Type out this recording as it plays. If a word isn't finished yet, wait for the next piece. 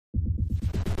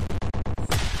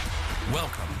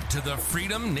Welcome to the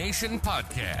Freedom Nation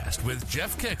podcast with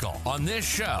Jeff Kickle. On this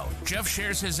show, Jeff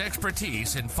shares his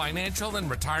expertise in financial and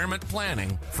retirement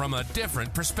planning from a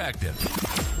different perspective.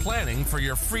 Planning for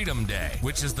your Freedom Day,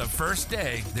 which is the first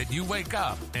day that you wake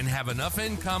up and have enough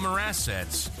income or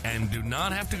assets and do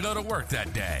not have to go to work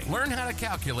that day. Learn how to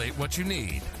calculate what you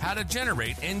need, how to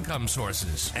generate income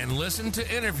sources, and listen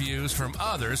to interviews from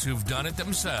others who've done it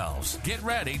themselves. Get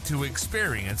ready to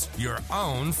experience your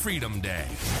own Freedom Day.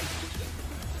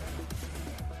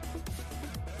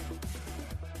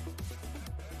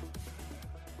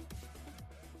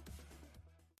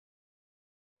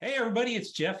 Hey, everybody,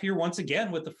 it's Jeff here once again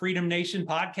with the Freedom Nation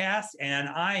podcast, and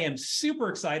I am super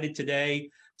excited today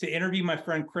to interview my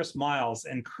friend Chris Myles.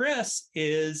 And Chris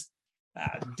is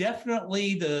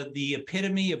definitely the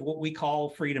epitome of what we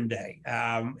call Freedom Day,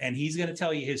 and he's going to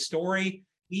tell you his story.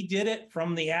 He did it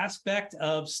from the aspect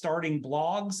of starting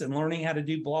blogs and learning how to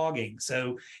do blogging.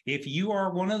 So if you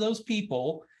are one of those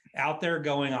people out there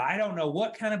going, I don't know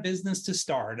what kind of business to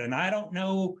start, and I don't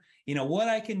know, what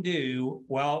I can do,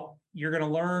 well, you're going to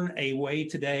learn a way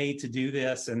today to do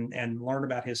this and learn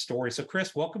about his story. So,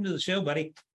 Chris, welcome to the show,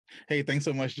 buddy. Hey, thanks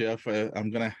so much, Jeff. I'm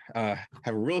going to have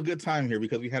a real good time here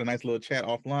because we had a nice little chat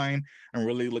offline. I'm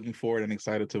really looking forward and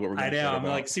excited to what we're going to talk about.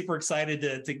 I'm like super excited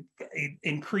to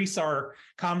increase our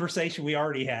conversation we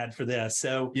already had for this.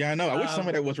 So yeah, I know. I wish some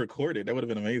of that was recorded. That would have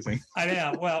been amazing. I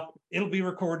know. Well, it'll be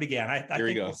recorded again. I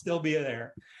think it'll still be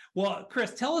there. Well,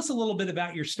 Chris, tell us a little bit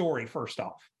about your story first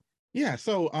off. Yeah.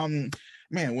 So,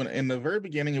 when in the very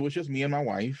beginning, it was just me and my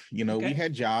wife. Okay. We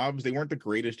had jobs. They weren't the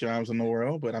greatest jobs in the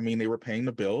world, but they were paying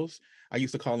the bills. I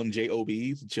used to call them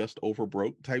JOBs, just over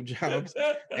broke type jobs.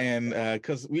 And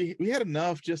because we had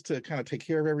enough just to kind of take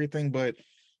care of everything. But,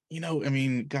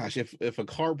 gosh, if a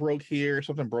car broke here,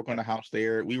 something broke on the house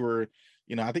there, we were,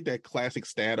 I think that classic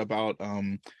stat about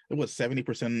it was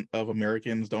 70% of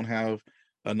Americans don't have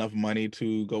enough money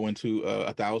to go into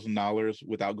 $1,000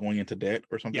 without going into debt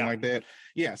or something like that.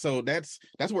 Yeah. So that's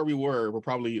where we were. We're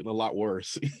probably a lot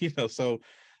worse, so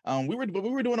we were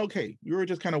doing okay. We were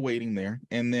just kind of waiting there.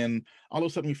 And then all of a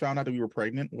sudden we found out that we were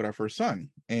pregnant with our first son.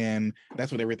 And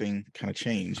that's when everything kind of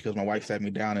changed because my wife sat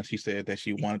me down and she said that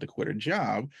she wanted to quit her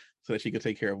job so that she could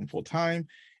take care of him full time.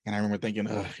 And I remember thinking,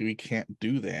 we can't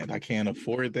do that. I can't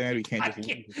afford that. We can't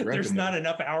there's not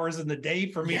enough hours in the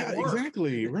day for me to work.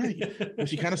 Exactly. Right. But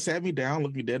she kind of sat me down,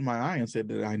 looked me dead in my eye and said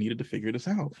that I needed to figure this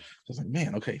out. So I was like,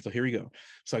 man, okay, so here we go.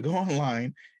 So I go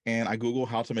online and I Google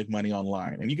how to make money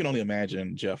online. And you can only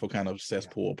imagine, Jeff, what kind of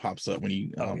cesspool pops up when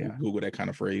you Google that kind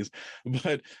of phrase.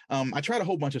 But I tried a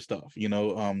whole bunch of stuff,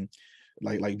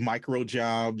 like micro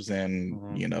jobs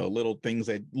and, little things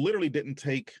that literally didn't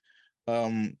take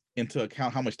into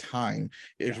account how much time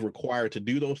is required to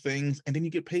do those things. And then you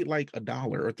get paid like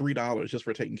 $1 or $3 just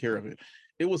for taking care of it.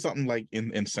 It was something like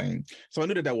insane. So I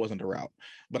knew that wasn't the route,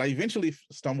 but I eventually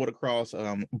stumbled across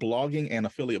blogging and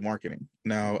affiliate marketing.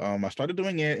 Now I started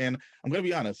doing it and I'm going to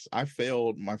be honest, I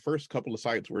failed. My first couple of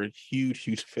sites were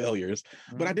huge failures,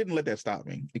 but I didn't let that stop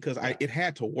me because it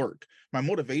had to work. My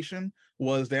motivation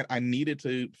was that I needed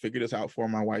to figure this out for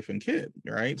my wife and kid.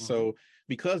 Right. So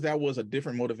because that was a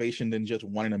different motivation than just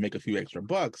wanting to make a few extra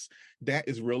bucks, that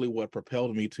is really what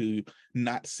propelled me to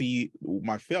not see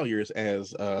my failures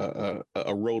as a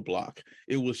roadblock.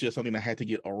 It was just something I had to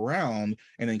get around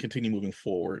and then continue moving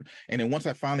forward. And then once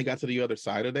I finally got to the other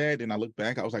side of that and I looked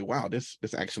back, I was like, wow, this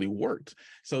actually worked.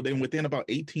 So then within about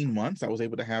 18 months, I was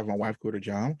able to have my wife quit her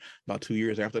job. About 2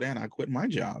 years after that, I quit my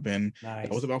job. And that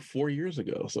was about 4 years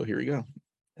ago. So here we go.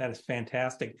 That is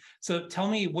fantastic. So tell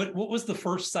me, what was the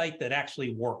first site that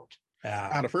actually worked?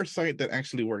 The first site that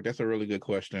actually worked, that's a really good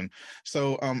question.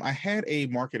 So I had a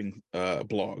marketing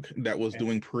blog that was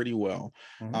doing pretty well.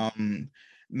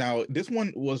 Now, this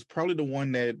one was probably the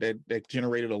one that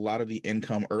generated a lot of the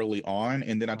income early on.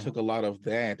 And then I took a lot of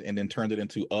that and then turned it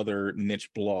into other niche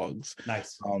blogs.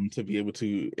 Nice. To be able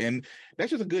to, and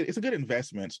that's just it's a good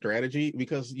investment strategy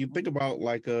because you think about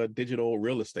like a digital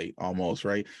real estate almost,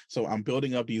 right? So I'm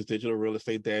building up these digital real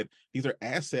estate these are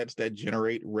assets that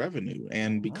generate revenue.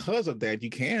 And because of that, you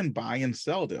can buy and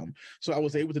sell them. So I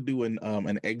was able to do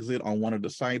an exit on one of the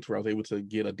sites where I was able to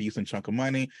get a decent chunk of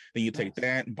money. Then you take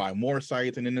that and buy more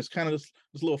sites. And then there's kind of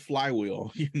this little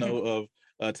flywheel, of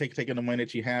taking the money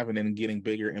that you have and then getting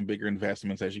bigger and bigger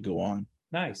investments as you go on.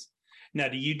 Nice. Now,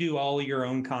 do you do all your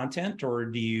own content or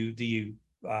do you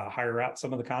hire out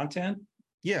some of the content?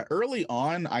 Yeah, early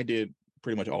on, I did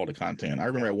pretty much all the content. I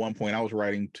remember at one point I was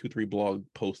writing 2-3 blog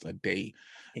posts a day,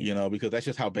 because that's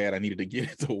just how bad I needed to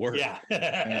get it to work. Yeah.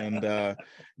 And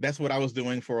that's what I was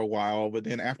doing for a while. But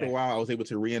then after a while, I was able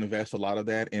to reinvest a lot of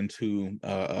that into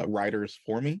writers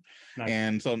for me. Nice.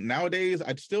 And so nowadays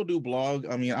I still do blog.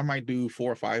 I mean, I might do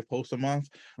 4 or 5 posts a month,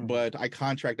 but I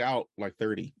contract out like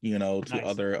 30, to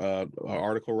other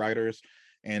article writers.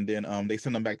 And then they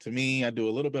send them back to me. I do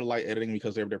a little bit of light editing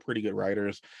because they're pretty good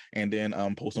writers, and then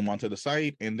post them onto the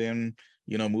site, and then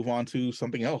move on to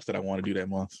something else that I want to do that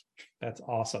month. That's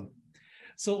awesome.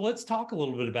 So let's talk a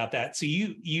little bit about that. So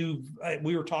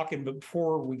we were talking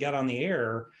before we got on the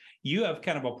air. You have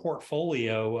kind of a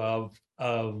portfolio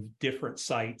of different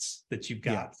sites that you've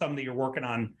got. Yeah. Some that you're working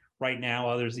on right now,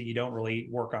 others that you don't really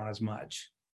work on as much.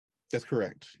 That's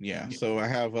correct. Yeah. So I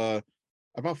have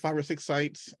about 5 or 6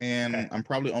 sites, and I'm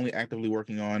probably only actively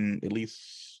working on at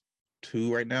least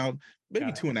 2 right now,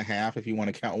 maybe 2.5 if you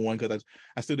want to count one, because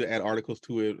I still do add articles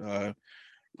to it,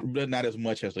 but not as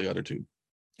much as the other 2.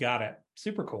 Got it.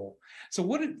 Super cool. So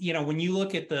when you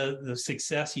look at the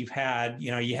success you've had,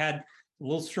 you had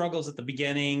little struggles at the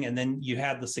beginning, and then you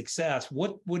had the success.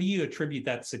 What do you attribute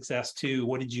that success to?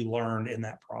 What did you learn in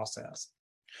that process?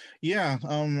 Yeah,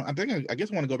 I guess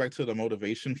I want to go back to the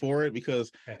motivation for it,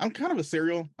 because I'm kind of a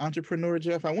serial entrepreneur,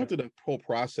 Jeff. I went through the whole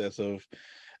process of,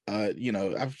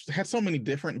 I've had so many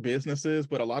different businesses,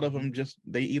 but a lot of them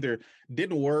they either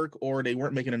didn't work or they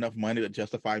weren't making enough money to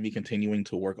justify me continuing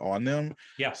to work on them.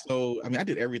 Yeah. So, I mean, I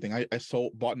did everything. I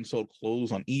bought and sold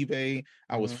clothes on eBay.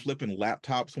 I was flipping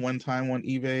laptops one time on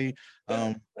eBay.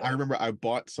 I remember I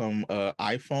bought some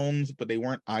iPhones, but they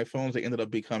weren't iPhones. They ended up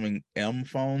becoming M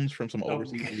phones from some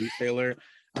overseas retailer.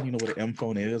 I don't even know what an M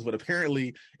phone is, but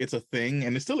apparently it's a thing,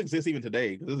 and it still exists even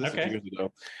today. This is years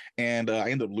ago, and I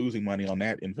ended up losing money on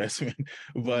that investment.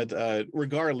 But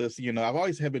regardless, I've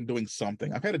always been doing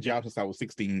something. I've had a job since I was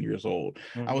 16 years old.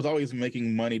 I was always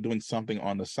making money doing something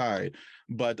on the side.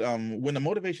 But when the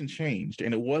motivation changed,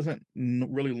 and it wasn't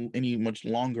really any much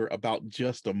longer about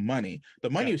just the money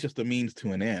was just a means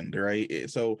to an end, right?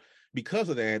 So because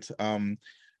of that,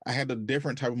 I had a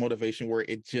different type of motivation where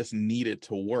it just needed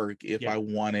to work if I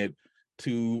wanted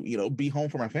to, be home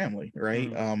for my family,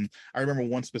 right? I remember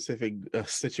one specific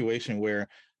situation where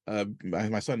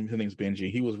my son, his name's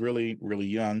Benji, he was really, really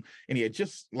young, and he had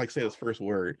just said his first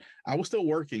word. I was still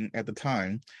working at the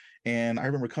time, and I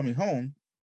remember coming home,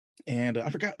 and I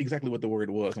forgot exactly what the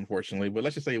word was, unfortunately, but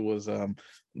let's just say it was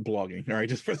blogging, all right,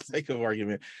 just for the sake of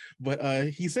argument. But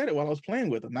he said it while I was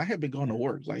playing with him. I had been going to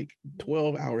work like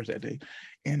 12 hours that day,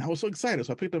 and I was so excited.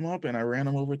 So I picked him up and I ran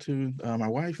him over to my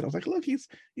wife, and I was like, look, he's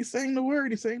saying the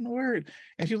word. He's saying the word.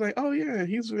 And she was like, oh, yeah,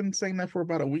 he's been saying that for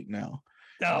about a week now.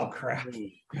 Oh, crap. Oh,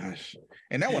 gosh.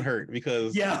 And that one hurt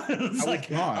because it's like,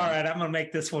 gone. All right, I'm going to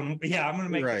make this one. Yeah, I'm going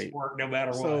to make this work no matter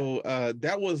what. So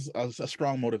that was a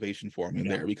strong motivation for me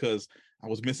there, because I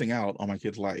was missing out on my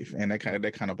kid's life, and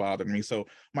that kind of bothered me. So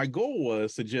my goal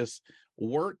was to just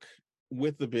work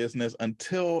with the business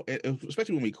until,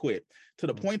 especially when we quit, to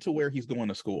the point to where he's going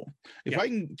to school. If I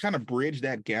can kind of bridge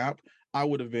that gap, I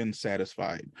would have been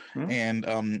satisfied. And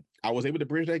I was able to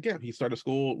bridge that gap. He started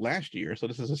school last year, so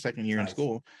this is his second year in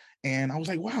school. And I was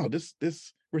like, wow, this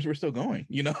we're still going,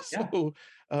 So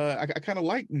I kind of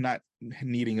like not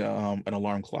needing an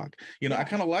alarm clock. I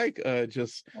kind of like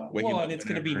just waking up. And it's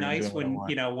going to be nice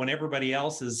when everybody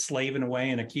else is slaving away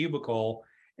in a cubicle,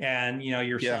 and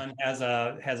your son has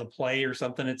a play or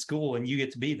something at school, and you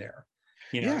get to be there.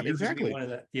 Exactly. One of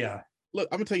the, Look,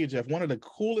 I'm gonna tell you, Jeff, one of the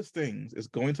coolest things is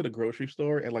going to the grocery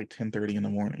store at like 10:30 in the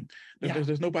morning.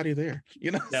 There's nobody there,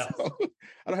 So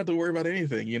I don't have to worry about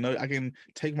anything. I can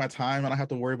take my time, and I don't have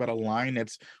to worry about a line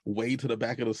that's way to the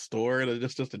back of the store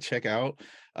just to check out.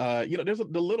 There's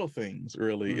the little things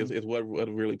really is what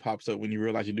really pops up when you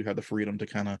realize you do have the freedom to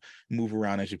kind of move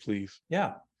around as you please.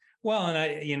 Yeah. Well,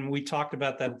 and we talked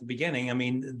about that at the beginning. I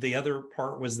mean, the other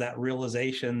part was that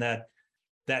realization that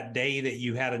day that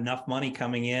you had enough money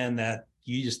coming in that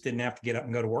you just didn't have to get up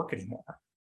and go to work anymore.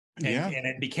 And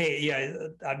it became,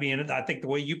 I mean, I think the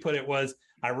way you put it was,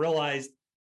 I realized,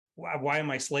 why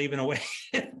am I slaving away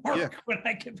at work when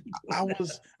I could be doing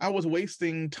I was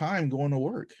wasting time going to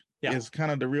work. Is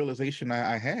kind of the realization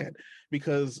I had,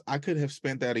 because I could have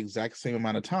spent that exact same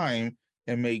amount of time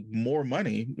and make more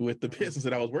money with the business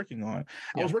that I was working on.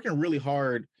 I was working really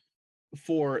hard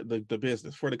for the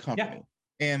business, for the company.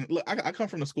 And look, I come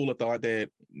from the school of thought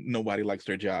that nobody likes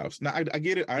their jobs. Now, I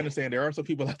get it. I understand there are some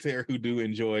people out there who do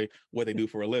enjoy what they do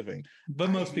for a living.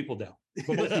 But most people don't.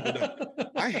 But most people don't.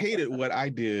 I hated what I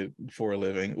did for a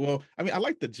living. Well, I mean, I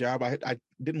liked the job. I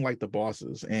didn't like the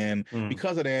bosses. And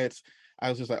because of that, I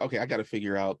was just like, okay, I got to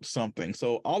figure out something.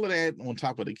 So all of that on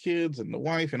top of the kids and the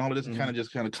wife and all of this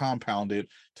kind of compounded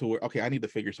to where, okay, I need to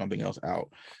figure something else out.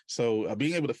 So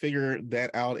being able to figure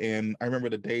that out. And I remember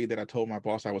the day that I told my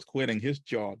boss I was quitting, his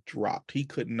jaw dropped. He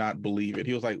could not believe it.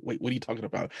 He was like, wait, what are you talking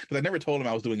about? Because I never told him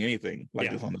I was doing anything like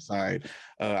this on the side.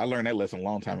 I learned that lesson a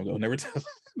long time ago. Never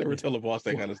tell a boss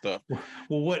that kind of stuff.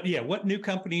 Well, what new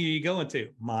company are you going to?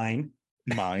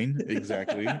 Mine,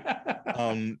 exactly.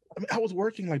 I mean, I was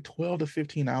working like 12 to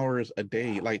 15 hours a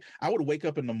day. Like I would wake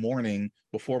up in the morning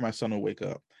before my son would wake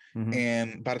up.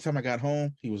 And by the time I got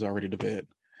home, he was already to bed.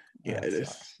 Yeah,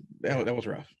 that was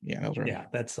rough. Yeah, that was rough. Yeah,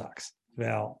 that sucks.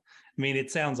 Well, I mean,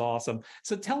 it sounds awesome.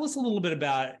 So tell us a little bit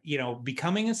about,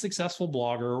 becoming a successful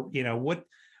blogger.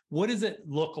 What does it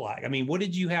look like? I mean, what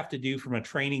did you have to do from a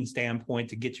training standpoint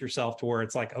to get yourself to where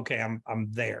it's like, okay,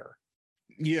 I'm there?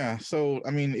 Yeah. So, I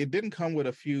mean, it didn't come with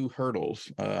a few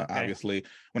hurdles, obviously.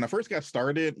 When I first got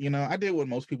started, I did what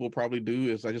most people probably do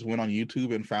is I just went on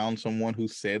YouTube and found someone who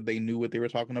said they knew what they were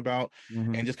talking about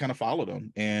and just kind of followed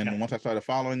them. And once I started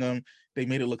following them, they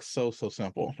made it look so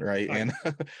simple. Right. And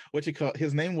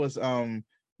his name was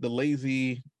the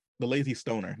Lazy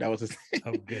Stoner. That was his name.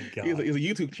 Oh, good God. He's a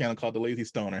YouTube channel called The Lazy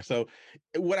Stoner. So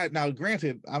now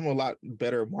granted, I'm a lot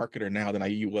better marketer now than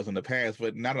I was in the past,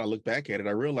 but now that I look back at it,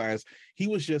 I realize he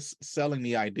was just selling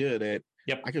the idea that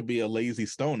I could be a lazy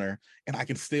stoner and I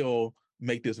can still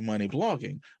make this money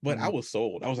blogging. But I was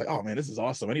sold. I was like, oh man, this is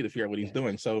awesome. I need to figure out what he's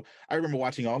doing. So I remember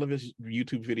watching all of his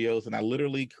YouTube videos and I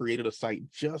literally created a site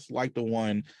just like the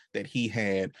one that he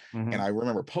had. And I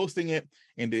remember posting it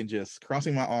and then just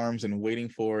crossing my arms and waiting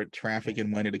for traffic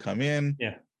and money to come in.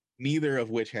 Yeah. Neither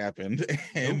of which happened.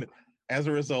 And as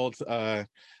a result,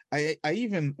 I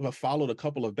even followed a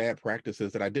couple of bad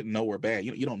practices that I didn't know were bad.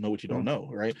 You don't know what you don't know,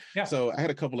 right? Yeah. So I had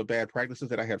a couple of bad practices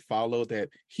that I had followed that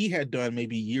he had done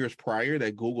maybe years prior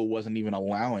that Google wasn't even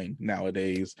allowing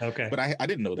nowadays. Okay. But I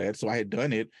didn't know that. So I had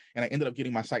done it and I ended up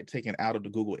getting my site taken out of the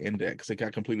Google index. It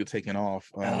got completely taken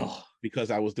off because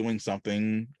I was doing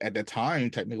something at that time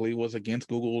technically was against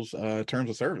Google's terms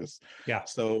of service. Yeah.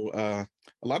 So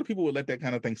a lot of people would let that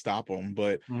kind of thing stop them.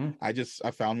 But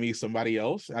I found me somebody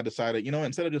else. I decided,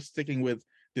 instead of just sticking with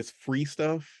this free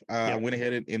stuff, I went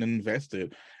ahead and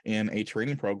invested in a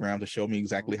training program to show me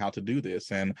exactly how to do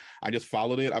this. And I just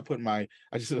followed it. I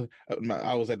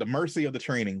was at the mercy of the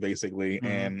training basically.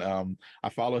 And I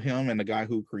followed him and the guy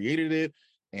who created it.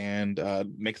 And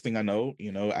next thing I know,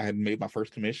 I had made my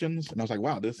first commissions and I was like,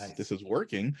 wow, this is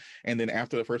working. And then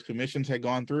after the first commissions had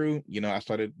gone through, I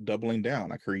started doubling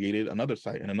down. I created another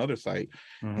site and another site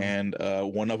and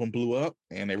one of them blew up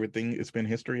and everything, it's been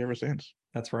history ever since.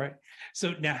 That's right.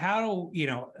 So now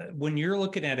when you're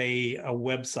looking at a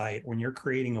website, when you're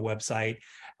creating a website,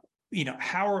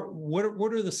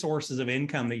 what are the sources of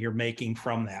income that you're making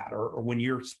from that? Or when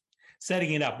you're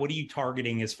setting it up, what are you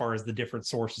targeting as far as the different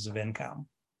sources of income?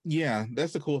 Yeah,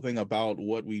 that's the cool thing about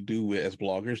what we do as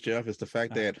bloggers, Jeff, is the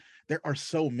fact that there are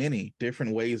so many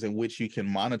different ways in which you can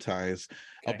monetize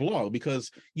a blog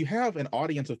because you have an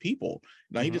audience of people.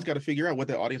 Now you just got to figure out what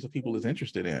that audience of people is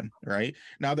interested in, right?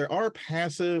 Now there are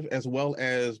passive as well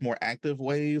as more active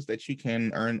ways that you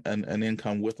can earn an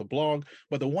income with a blog,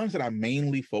 but the ones that I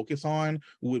mainly focus on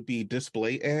would be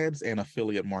display ads and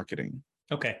affiliate marketing.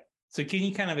 Okay. So can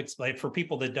you kind of explain for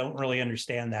people that don't really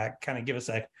understand that, kind of give us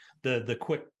the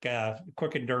quick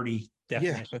and dirty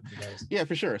definition? Yeah,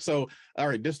 for sure. So, all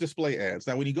right, this display ads.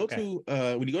 Now, when you go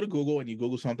to Google and you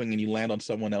Google something and you land on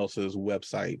someone else's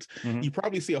website, you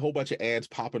probably see a whole bunch of ads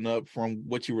popping up from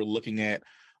what you were looking at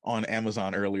on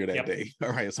Amazon earlier that day.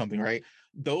 All right, something, right?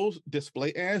 Those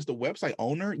display ads, the website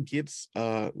owner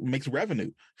makes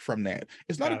revenue from that.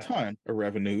 It's not a ton of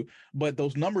revenue, but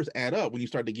those numbers add up when you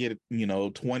start to get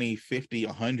 20, 50,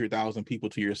 100,000 people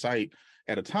to your site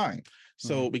at a time.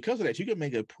 So because of that, you can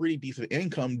make a pretty decent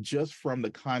income just from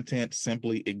the content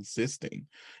simply existing,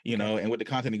 and with the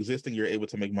content existing, you're able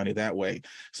to make money that way.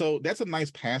 So that's a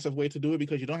nice passive way to do it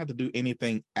because you don't have to do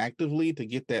anything actively to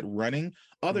get that running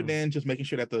other than just making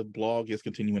sure that the blog is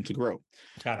continuing to grow.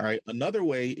 All right. Another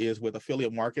way is with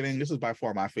affiliate marketing. This is by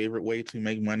far my favorite way to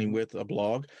make money with a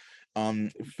blog.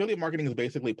 Affiliate marketing is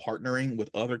basically partnering with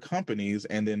other companies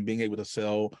and then being able to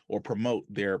sell or promote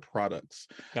their products.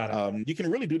 You can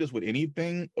really do this with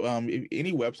anything.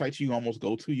 Any websites you almost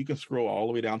go to, you can scroll all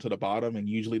the way down to the bottom and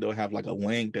usually they'll have like a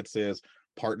link that says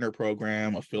partner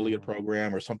program, affiliate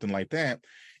program, or something like that.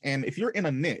 And if you're in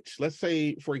a niche, let's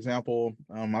say, for example,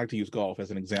 I like to use golf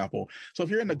as an example. So if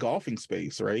you're in the golfing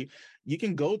space, right, you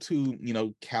can go to,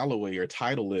 Callaway or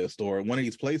Titleist or one of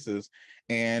these places,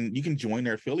 and you can join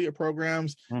their affiliate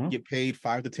programs, get paid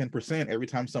 5 to 10% every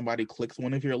time somebody clicks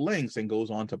one of your links and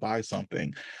goes on to buy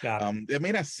something. Got it. It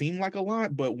may not seem like a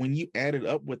lot, but when you add it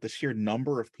up with the sheer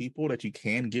number of people that you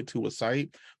can get to a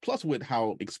site, plus with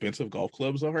how expensive golf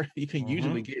clubs are, you can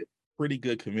usually get pretty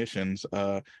good commissions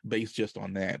based just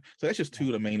on that. So that's just two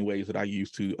of the main ways that I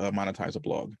use to monetize a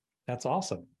blog. That's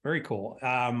awesome. Very cool.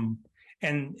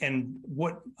 And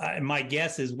what my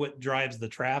guess is what drives the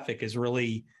traffic is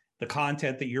really the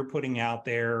content that you're putting out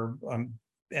there.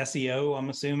 SEO,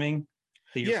 I'm assuming.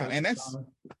 And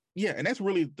that's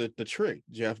really the trick,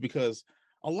 Jeff, because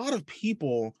a lot of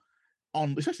people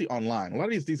especially online, a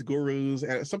lot of these gurus,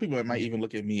 and some people might even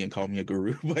look at me and call me a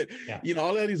guru, but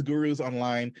all of these gurus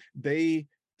online, they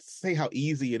say how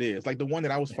easy it is. Like the one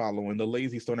that I was following, the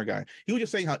lazy stoner guy, he was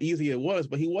just saying how easy it was,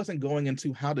 but he wasn't going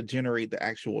into how to generate the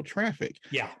actual traffic.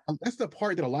 That's the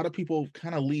part that a lot of people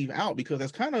kind of leave out, because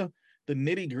that's kind of the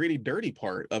nitty gritty dirty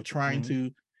part of trying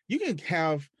to, you can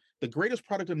have the greatest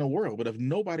product in the world, but if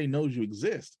nobody knows you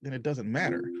exist, then it doesn't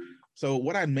matter. So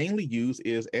what I mainly use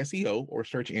is SEO, or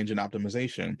search engine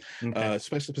optimization,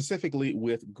 specifically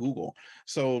with Google.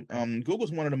 So Google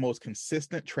is one of the most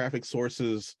consistent traffic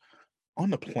sources on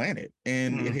the planet,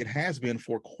 and it has been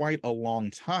for quite a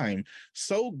long time,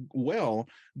 so well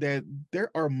that there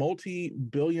are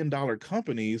multi-billion-dollar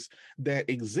companies that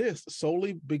exist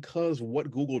solely because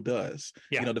what Google does.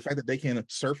 The fact that they can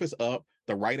surface up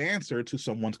the right answer to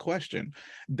someone's question,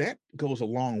 that goes a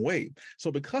long way.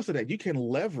 So because of that, you can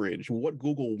leverage what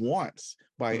Google wants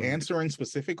by answering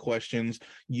specific questions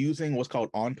using what's called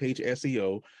on-page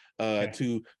SEO,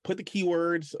 to put the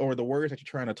keywords or the words that you're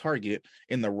trying to target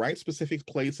in the right specific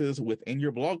places within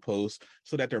your blog post,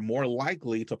 so that they're more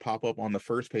likely to pop up on the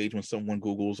first page when someone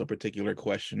Googles a particular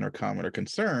question or comment or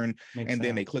concern.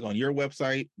 Then they click on your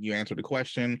website, you answer the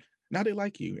question. Now they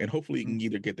like you, and hopefully you can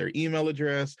either get their email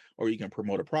address or you can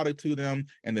promote a product to them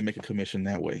and then make a commission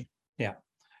that way. Yeah.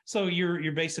 So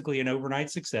you're basically an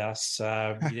overnight success.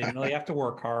 You didn't really have to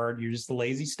work hard. You're just a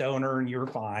lazy stoner and you're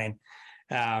fine.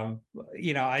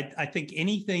 I think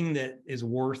anything that is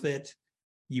worth it,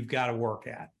 you've got to work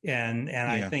at. And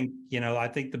I think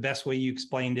the best way you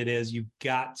explained it is you've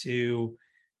got to,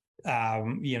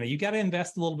 you got to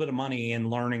invest a little bit of money in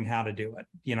learning how to do it.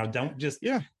 Don't just,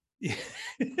 I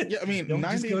mean, don't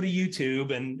just go to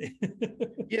YouTube and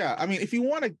if you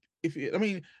want to,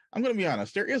 I'm going to be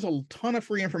honest, there is a ton of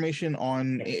free information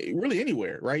on really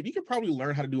anywhere, right? You could probably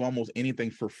learn how to do almost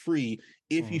anything for free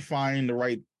if you find the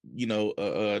right,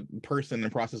 person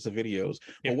and process of videos.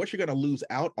 But what you're going to lose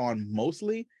out on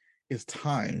mostly is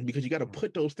time, because you got to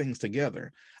put those things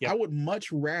together. I would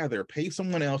much rather pay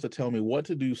someone else to tell me what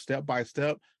to do step by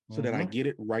step so that I get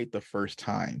it right the first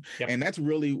time. And that's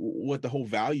really what the whole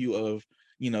value of,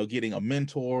 getting a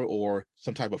mentor or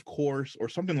some type of course or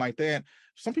something like that.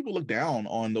 Some people look down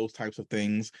on those types of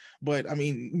things, but I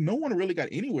mean, no one really got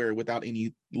anywhere without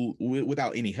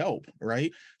any help,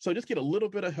 right? So just get a little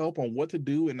bit of help on what to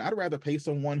do. And I'd rather pay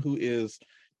someone who is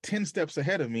 10 steps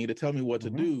ahead of me to tell me what to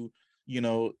do,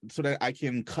 so that I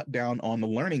can cut down on the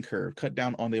learning curve, cut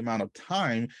down on the amount of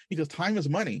time, because time is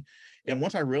money. And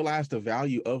once I realized the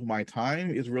value of my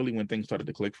time is really when things started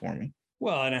to click for me.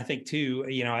 Well, and I think too,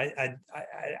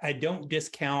 I don't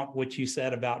discount what you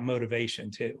said about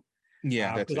motivation too.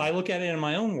 Because I look at it in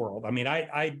my own world. I mean,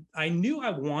 I knew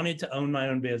I wanted to own my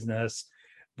own business,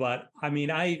 but I mean,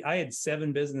 I had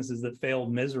 7 businesses that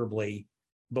failed miserably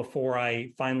before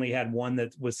I finally had one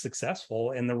that was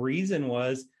successful. And the reason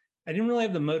was I didn't really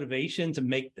have the motivation to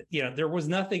make, there was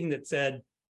nothing that said,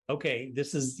 okay,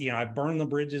 this is, I burned the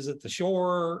bridges at the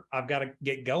shore, I've got to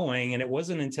get going. And it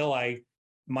wasn't until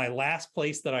my last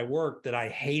place that I worked that I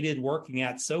hated working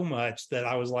at so much that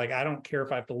I was like, I don't care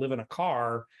if I have to live in a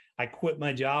car. I quit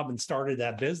my job and started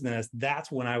that business.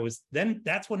 That's when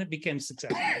it became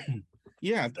successful.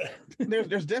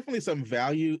 There's definitely some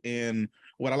value in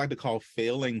what I like to call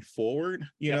failing forward.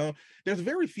 There's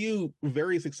very few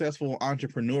very successful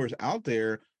entrepreneurs out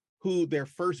there who their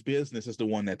first business is the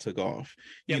one that took off.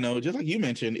 Just like you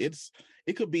mentioned,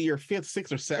 it could be your 5th,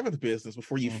 6th, or 7th business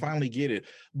before you finally get it.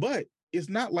 But it's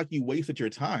not like you wasted your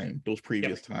time those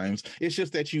previous times. It's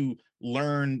just that you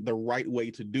learned the right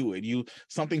way to do it.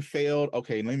 Something failed.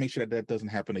 Okay, let me make sure that doesn't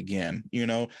happen again,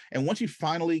 And once you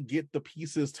finally get the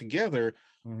pieces together,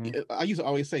 I used to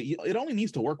always say, it only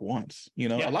needs to work once.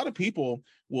 A lot of people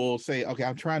will say, okay,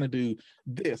 I'm trying to do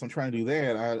this, I'm trying to do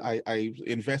that. I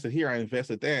invested here, I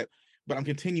invested that, but I'm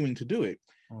continuing to do it.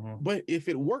 But if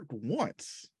it worked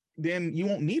once, then you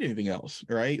won't need anything else,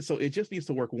 right? So it just needs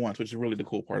to work once, which is really the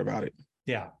cool part about it.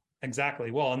 Yeah,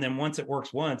 exactly. Well, and then once it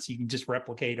works once, you can just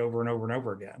replicate over and over and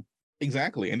over again.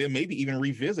 Exactly. And then maybe even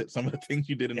revisit some of the things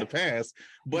you did in the past,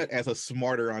 but as a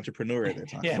smarter entrepreneur at that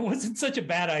time. Yeah, it wasn't such a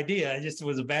bad idea. It just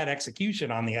was a bad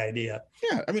execution on the idea.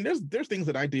 Yeah. I mean, there's things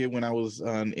that I did when I was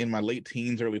in my late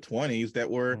teens, early 20s that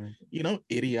were,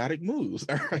 idiotic moves.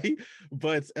 All right.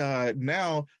 But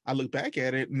now I look back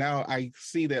at it. Now I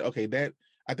see that, okay,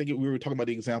 I think we were talking about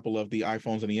the example of the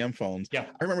iPhones and the M phones. Yeah.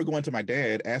 I remember going to my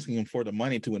dad, asking him for the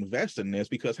money to invest in this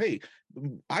because, hey,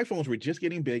 iPhones were just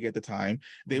getting big at the time.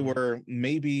 They were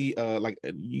maybe like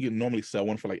you can normally sell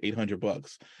one for like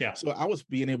 $800. Yeah. So I was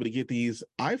being able to get these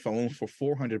iPhones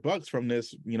for $400 from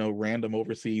this, random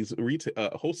overseas retail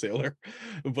wholesaler.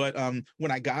 But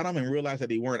when I got them and realized that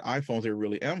they weren't iPhones, they were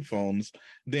really M phones,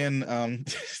 then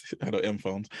I know M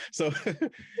phones. So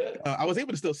I was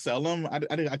able to still sell them.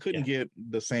 I couldn't get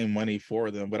the same money for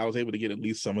them, but I was able to get at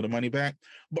least some of the money back.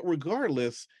 But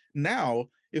regardless, now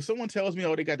if someone tells me,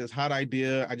 oh, they got this hot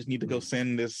idea, I just need to go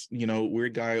send this,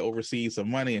 weird guy overseas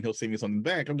some money and he'll send me something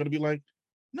back, I'm going to be like,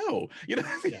 no,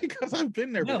 because I've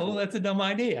been there. No, before. That's a dumb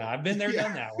idea. I've been there,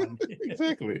 done that one.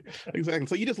 Exactly.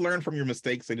 So you just learn from your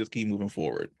mistakes and just keep moving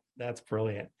forward. That's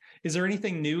brilliant. Is there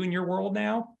anything new in your world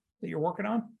now that you're working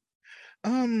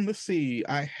on? Let's see.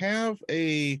 I have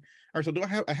I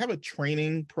have a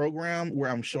training program where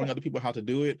I'm showing other people how to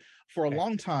do it. For a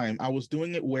long time, I was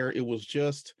doing it where it was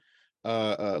just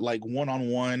like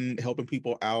one-on-one, helping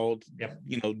people out,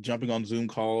 jumping on Zoom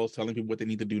calls, telling people what they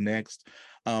need to do next.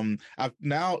 I've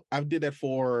did that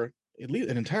for at least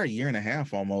an entire year and a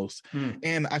half almost.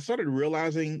 And I started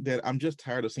realizing that I'm just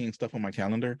tired of seeing stuff on my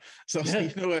calendar. So I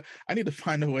said, you know what, I need to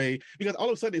find a way, because all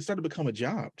of a sudden it started to become a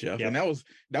job, Jeff. And that was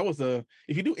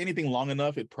if you do anything long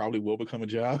enough, it probably will become a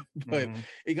job. But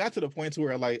it got to the point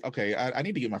where like, okay, I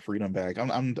need to get my freedom back.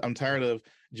 I'm tired of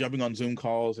jumping on Zoom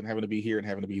calls and having to be here and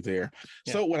having to be there.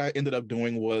 So what I ended up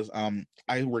doing was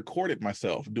I recorded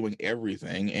myself doing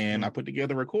everything, and I put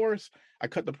together a course. I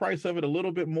cut the price of it a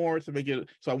little bit more to make it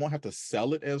so I won't have to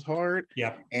sell it as hard.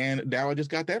 And now I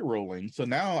just got that rolling. So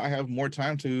now I have more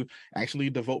time to actually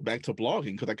devote back to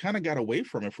blogging, because I kind of got away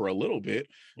from it for a little bit.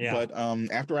 But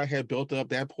after I had built up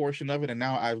that portion of it, and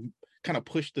now I've kind of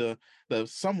pushed the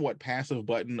somewhat passive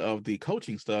button of the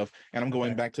coaching stuff, and I'm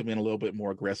going back to being a little bit more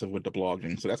aggressive with the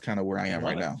blogging. So that's kind of where I am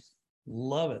right now.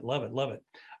 Love it.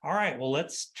 All right, well,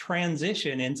 let's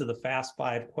transition into the fast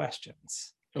 5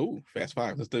 questions. Oh, fast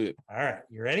 5. Let's do it. All right,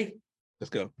 you ready?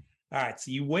 Let's go. All right, so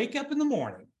you wake up in the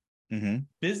morning.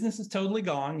 Business is totally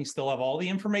gone. You still have all the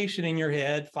information in your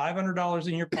head, $500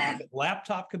 in your pocket,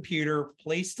 laptop, computer,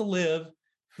 place to live,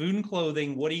 food and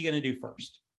clothing. What are you going to do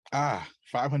first?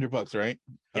 $500, right?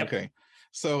 Yep. Okay.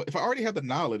 So if I already have the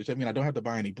knowledge, I mean, I don't have to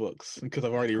buy any books because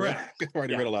I've already read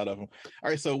a lot of them. All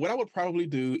right. So what I would probably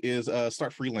do is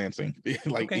start freelancing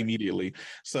immediately.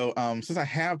 So since I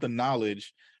have the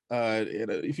knowledge,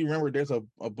 if you remember, there's a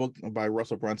book by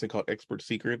Russell Brunson called Expert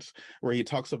Secrets, where he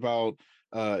talks about,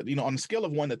 on a scale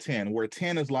of 1 to 10, where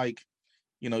 10 is like,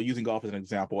 using golf as an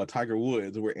example, a Tiger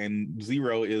Woods, and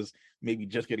 0 is maybe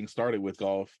just getting started with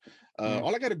golf.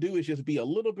 All I got to do is just be a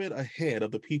little bit ahead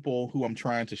of the people who I'm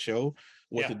trying to show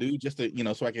what to do, just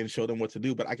to, so I can show them what to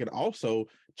do, but I can also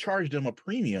charge them a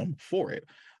premium for it.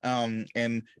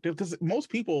 And because most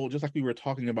people, just like we were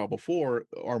talking about before,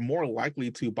 are more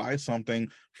likely to buy something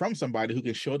from somebody who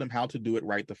can show them how to do it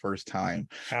right the first time.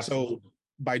 Absolutely. So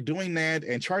by doing that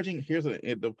and charging, here's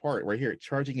the part right here,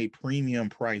 charging a premium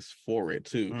price for it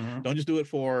too. Don't just do it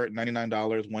for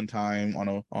 $99 one time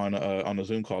on a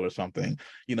Zoom call or something.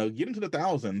 Get into the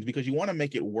thousands, because you want to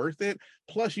make it worth it.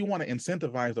 Plus, you want to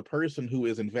incentivize the person who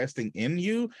is investing in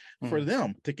you for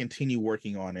them to continue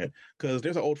working on it. Because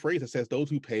there's an old phrase that says,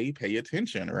 "Those who pay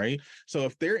attention," right? So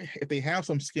if they have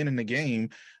some skin in the game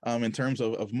in terms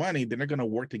of money, then they're going to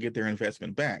work to get their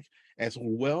investment back. As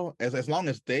long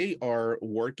as they are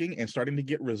working and starting to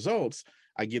get results,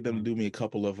 I get them to do me a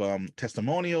couple of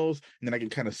testimonials, and then I can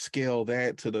kind of scale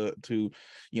that to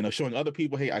showing other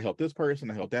people, hey, I helped this person,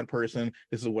 I helped that person,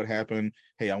 this is what happened.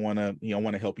 Hey, I want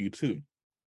to help you too.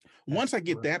 Once I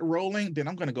get that rolling, then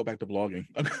I'm going to go back to blogging,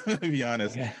 to be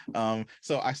honest.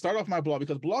 So I start off my blog,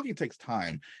 because blogging takes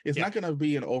time. It's not going to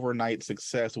be an overnight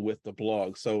success with the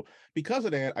blog. So because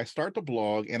of that, I start the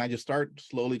blog and I just start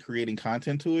slowly creating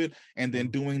content to it, and then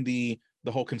doing the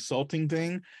the whole consulting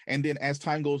thing. And then as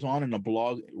time goes on and the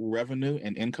blog revenue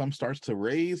and income starts to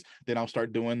raise, then I'll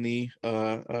start doing the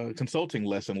consulting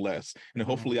less and less. And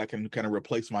hopefully I can kind of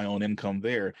replace my own income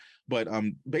there. But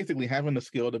basically having the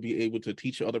skill to be able to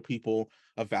teach other people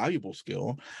a valuable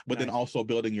skill, but then also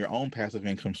building your own passive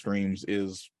income streams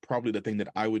is probably the thing that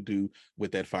I would do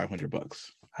with that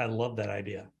 $500. I love that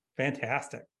idea.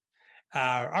 Fantastic.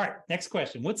 All right, next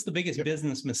question. What's the biggest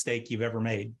business mistake you've ever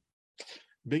made?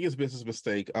 Biggest business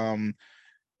mistake.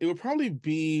 It would probably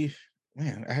be,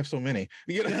 man, I have so many.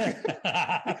 You know,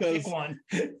 because pick one.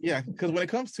 Because when it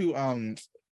comes to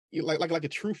like a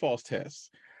true false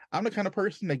test, I'm the kind of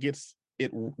person that get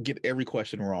every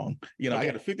question wrong. You know, I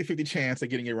got a 50-50 chance of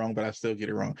getting it wrong, but I still get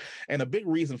it wrong. And a big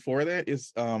reason for that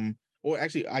is or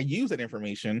actually I use that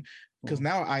information because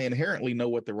now I inherently know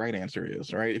what the right answer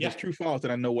is, right? If it's true, false, then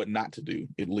I know what not to do,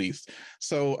 at least.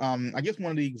 So I guess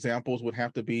one of the examples would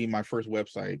have to be my first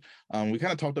website. We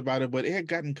kind of talked about it, but it had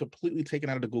gotten completely taken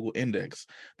out of the Google index.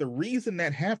 The reason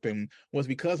that happened was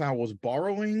because I was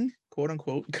borrowing, quote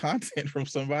unquote, content from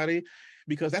somebody,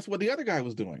 because that's what the other guy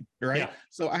was doing, right? Yeah.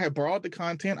 So I had borrowed the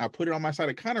content, I put it on my site,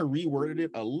 I kind of reworded it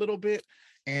a little bit,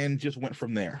 and just went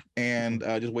from there and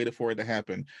just waited for it to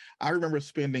happen. I remember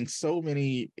spending so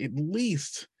many, at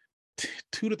least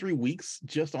 2 to 3 weeks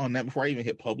just on that before I even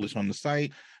hit publish on the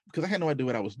site, because I had no idea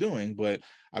what I was doing. But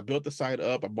I built the site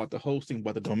up, I bought the hosting,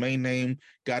 bought the domain name,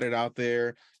 got it out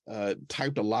there,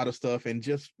 typed a lot of stuff and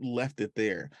just left it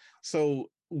there. So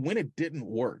when it didn't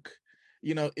work,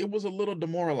 you know, it was a little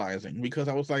demoralizing because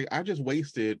I was like, I just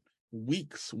wasted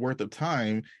weeks worth of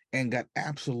time and got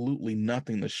absolutely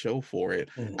nothing to show for it.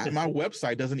 My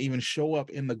website doesn't even show up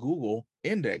in the Google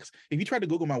index. If you tried to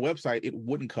Google my website, it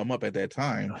wouldn't come up at that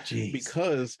time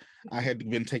because I had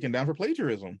been taken down for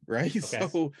plagiarism, right? Okay.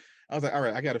 So I was like, all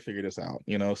right, I got to figure this out,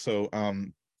 you know? So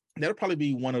that'll probably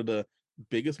be one of the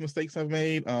biggest mistakes I've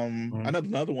made.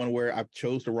 Another one where I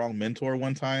chose the wrong mentor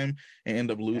one time and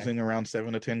ended up losing around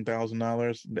 $7,000 to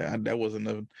 $10,000. That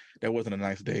wasn't a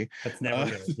nice day. That's never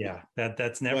good. Yeah,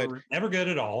 that's never good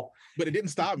at all. But it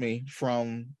didn't stop me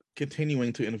from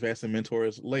continuing to invest in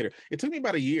mentors later. It took me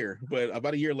about a year, but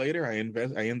about a year later, I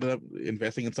ended up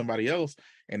investing in somebody else,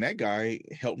 and that guy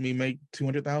helped me make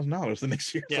 $200,000 the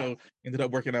next year. So ended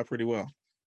up working out pretty well.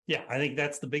 Yeah, I think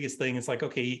that's the biggest thing. It's like,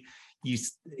 okay, I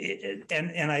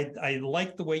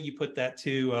like the way you put that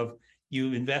too, of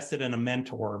you invested in a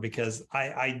mentor, because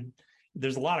I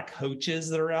there's a lot of coaches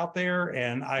that are out there,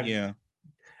 and I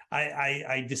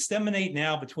disseminate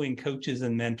now between coaches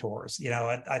and mentors. You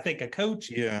know, I think a coach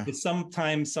is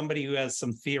sometimes somebody who has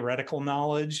some theoretical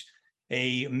knowledge.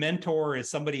 A mentor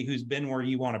is somebody who's been where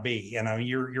you want to be. You know,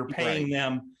 you're paying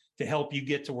them to help you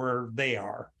get to where they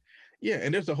are. Yeah,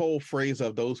 and there's a whole phrase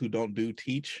of those who don't do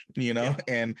teach, you know,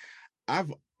 and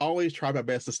I've always tried my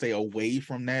best to stay away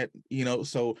from that, you know,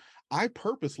 so I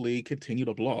purposely continue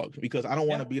to blog because I don't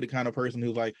want to be the kind of person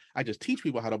who's like, I just teach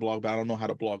people how to blog, but I don't know how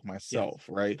to blog myself,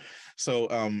 right? So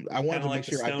I wanted to make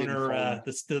sure I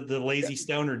didn't the lazy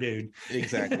stoner dude.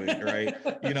 Exactly, right?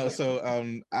 You know,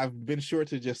 so I've been sure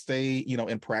to just stay, you know,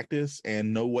 in practice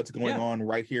and know what's going on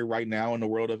right here, right now in the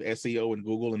world of SEO and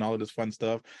Google and all of this fun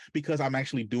stuff, because I'm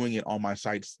actually doing it on my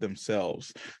sites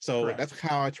themselves. So that's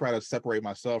how I try to separate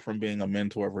myself from being a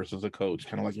mentor versus a coach,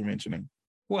 kind of like you're mentioning.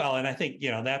 Well, and I think,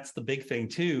 you know, that's the big thing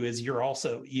too, is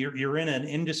you're in an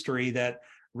industry that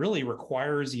really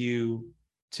requires you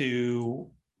to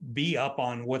be up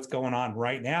on what's going on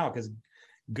right now, because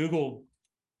Google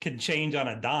can change on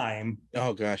a dime.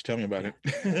 Oh gosh, tell me about it.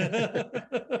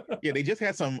 Yeah, they just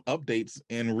had some updates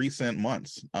in recent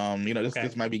months. You know,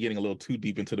 this might be getting a little too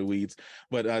deep into the weeds,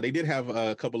 but they did have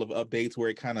a couple of updates where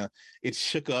it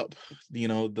shook up, you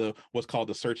know, what's called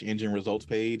the search engine results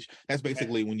page. That's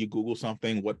basically when you Google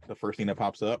something, what the first thing that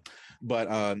pops up. But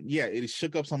it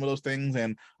shook up some of those things,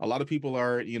 and a lot of people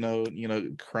are, you know,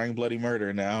 crying bloody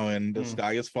murder now, and the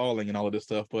sky is falling and all of this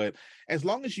stuff. But as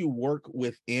long as you work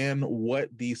within what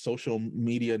the social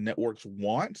media networks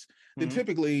want, then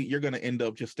typically you're going to end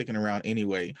up just sticking around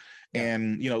anyway.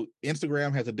 And, you know,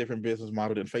 Instagram has a different business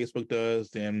model than Facebook does,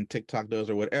 than TikTok does,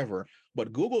 or whatever.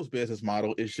 But Google's business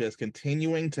model is just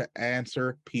continuing to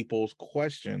answer people's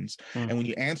questions. And when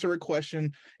you answer a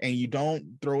question and you don't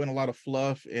throw in a lot of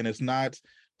fluff, and it's not,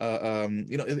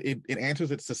 you know, it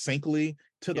answers it succinctly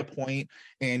to the point,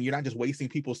 and you're not just wasting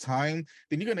people's time,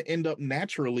 then you're going to end up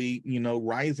naturally,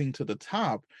 rising to the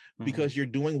top because you're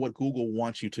doing what Google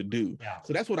wants you to do.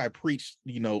 So that's what I preach,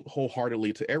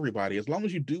 wholeheartedly to everybody. As long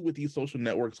as you do what these social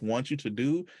networks want you to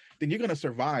do, then you're going to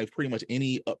survive pretty much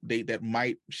any update that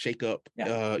might shake up,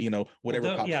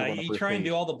 whatever pops up on the you first try and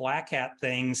page. do all the black hat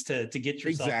things to get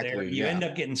yourself there. You end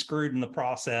up getting screwed in the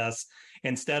process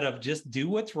instead of just do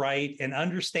what's right and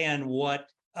understand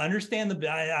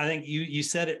I think you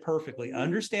said it perfectly.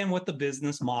 Understand what the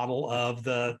business model of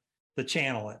the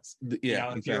channel is.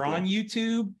 If you're on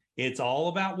YouTube, it's all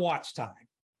about watch time.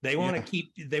 They want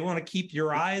to keep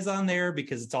your eyes on there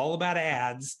because it's all about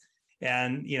ads.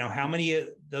 And how many of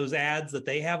those ads that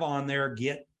they have on there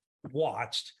get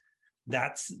watched.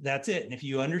 That's it. And if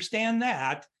you understand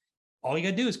that, all you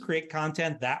got to do is create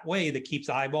content that way that keeps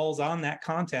eyeballs on that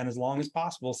content as long as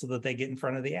possible so that they get in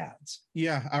front of the ads.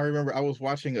 Yeah, I remember I was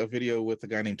watching a video with a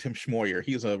guy named Tim Schmoyer.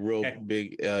 He's a real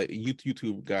big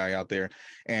YouTube guy out there.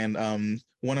 And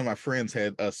one of my friends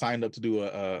had signed up to do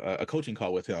a coaching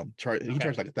call with him. He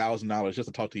charged like $1,000 just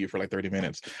to talk to you for like 30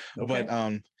 minutes. But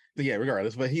yeah,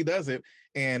 regardless, but he does it.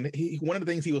 And one of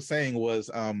the things he was saying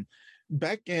was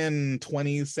back in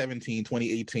 2017,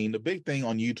 2018, the big thing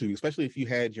on YouTube, especially if you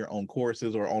had your own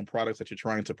courses or own products that you're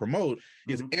trying to promote,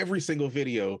 is every single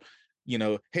video,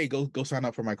 hey, go sign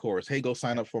up for my course. Hey, go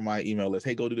sign up for my email list.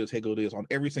 Hey, go do this. Hey, go do this on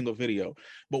every single video.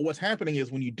 But what's happening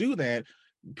is when you do that,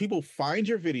 people find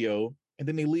your video and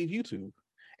then they leave YouTube.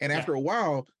 And after a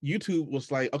while, YouTube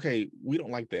was like, okay, we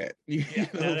don't like that.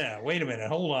 Wait a minute.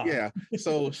 Hold on. Yeah.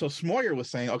 So Schmoyer was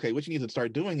saying, okay, what you need to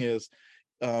start doing is,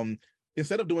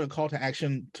 instead of doing a call to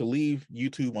action to leave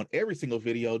YouTube on every single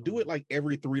video, do it like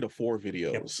every 3 to 4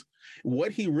 videos.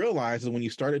 What he realized is when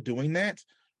you started doing that,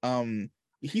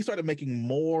 he started making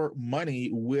more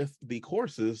money with the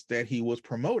courses that he was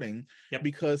promoting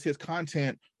because his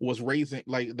content was rising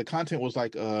like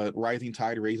rising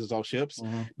tide raises all ships.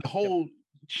 The whole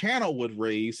channel would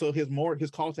raise, so his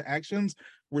call to actions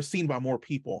were seen by more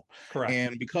people. Correct.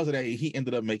 And because of that, he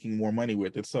ended up making more money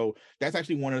with it. So that's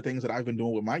actually one of the things that I've been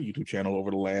doing with my YouTube channel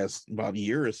over the last about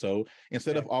year or so.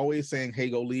 Instead of always saying, hey,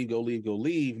 go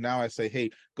leave, now I say,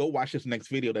 hey, go watch this next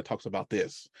video that talks about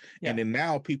this. And then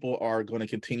now people are going to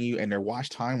continue, and their watch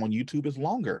time on YouTube is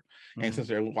longer. And since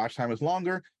their watch time is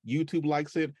longer, YouTube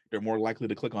likes it. They're more likely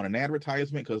to click on an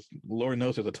advertisement because Lord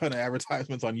knows there's a ton of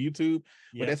advertisements on YouTube.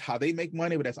 But that's how they make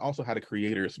money, but that's also how the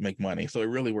creators make money. So it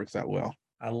really works out well.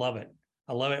 I love it.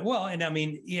 Well, and I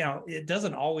mean, it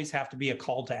doesn't always have to be a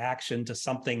call to action to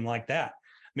something like that.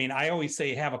 I mean, I always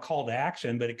say have a call to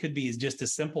action, but it could be just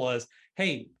as simple as,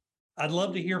 hey, I'd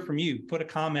love to hear from you. Put a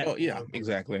comment. Oh, yeah,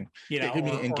 exactly. It could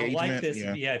be engagement. Or like this.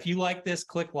 Yeah. If you like this,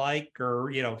 click like,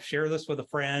 or, share this with a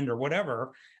friend or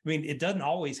whatever. I mean, it doesn't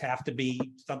always have to be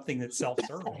something that's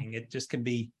self-serving. It just can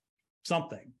be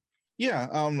something. Yeah.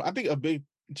 I think a big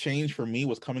change for me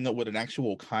was coming up with an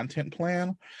actual content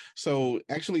plan. So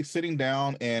actually sitting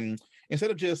down and instead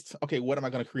of just, okay, what am I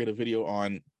going to create a video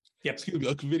on?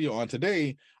 A video on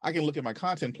today, I can look at my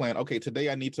content plan. Okay,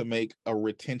 today I need to make a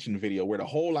retention video where the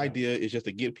whole idea is just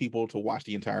to get people to watch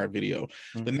the entire video.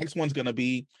 The next one's going to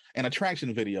be an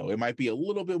attraction video. It might be a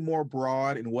little bit more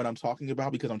broad in what I'm talking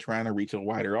about because I'm trying to reach a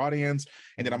wider audience.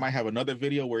 And then I might have another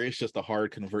video where it's just a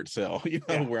hard convert sell,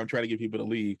 where I'm trying to get people to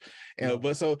leave.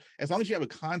 But so as long as you have a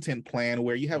content plan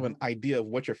where you have an idea of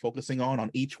what you're focusing on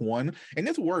each one, and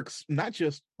this works not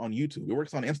just on YouTube, it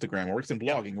works on Instagram, it works in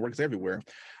blogging, it works everywhere.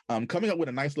 Coming up with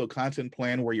a nice little content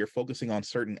plan where you're focusing on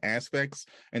certain aspects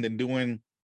and then doing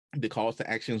the calls to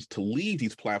actions to leave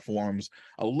these platforms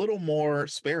a little more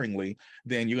sparingly,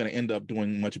 then you're going to end up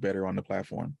doing much better on the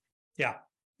platform. Yeah,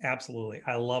 absolutely.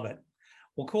 I love it.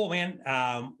 Well, cool, man.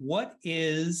 What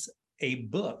is a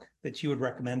book that you would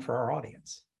recommend for our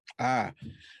audience?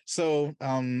 So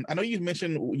I know you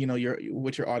mentioned,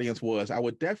 what your audience was. I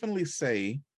would definitely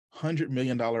say $100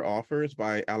 Million Offers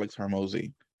by Alex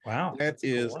Hormozi. Wow. That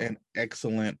is an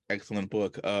excellent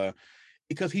book.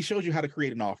 Because he shows you how to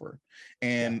create an offer,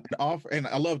 and an offer. And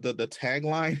I love the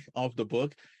tagline of the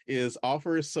book is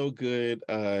offer is so good,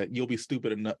 you'll be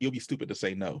stupid to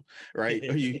say no, right?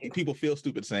 People feel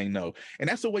stupid saying no. And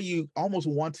that's the way you almost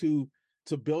want to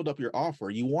build up your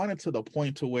offer. You want it to the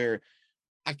point to where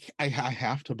I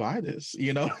have to buy this,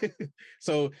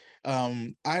 So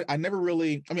I never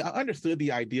really, I understood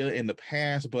the idea in the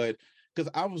past, but because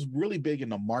I was really big in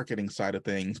the marketing side of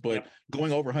things, but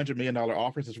going over $100 million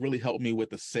offers has really helped me with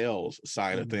the sales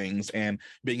side of things and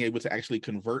being able to actually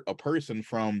convert a person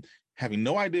from having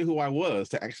no idea who I was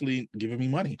to actually giving me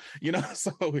money,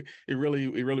 so it really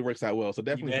works out well. So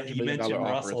definitely $100 You million mentioned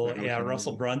offer has Russell, been yeah, really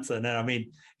Russell amazing. Brunson. And I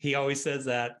mean, he always says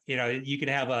that, you can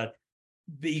have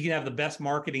the best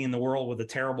marketing in the world with a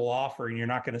terrible offer and you're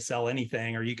not going to sell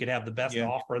anything, or you could have the best Yeah.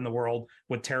 offer in the world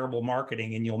with terrible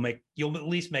marketing and you'll at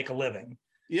least make a living.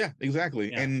 Yeah,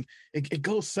 exactly. Yeah. And it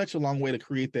goes such a long way to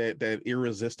create that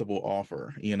irresistible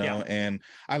offer, Yeah. and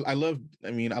I love, I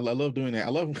love doing that. I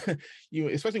love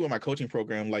especially with my coaching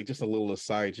program. Like, just a little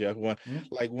aside, Jeff,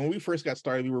 like when we first got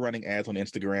started, we were running ads on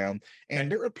Instagram,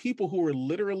 and there were people who were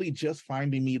literally just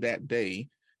finding me that day,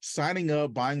 signing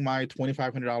up, buying my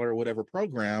 $2,500 or whatever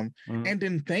program, and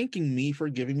then thanking me for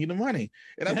giving me the money.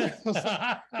 And I was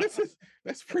like,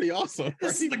 that's pretty awesome.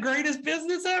 This is the greatest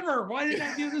business ever. Why didn't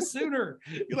I do this sooner?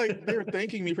 Like, they're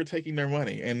thanking me for taking their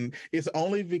money. And it's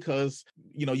only because,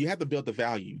 you have to build the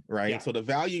value, right? Yeah. So the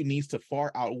value needs to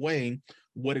far outweigh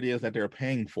what it is that they're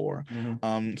paying for.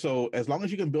 So as long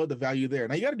as you can build the value there.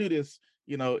 Now, you got to do this,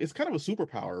 it's kind of a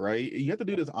superpower, right? You have to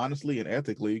do this honestly and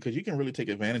ethically, because you can really take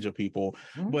advantage of people.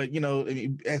 But,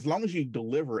 as long as you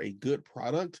deliver a good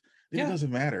product, then it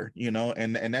doesn't matter,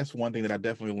 and that's one thing that I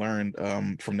definitely learned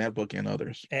from that book and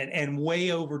others. And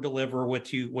way over deliver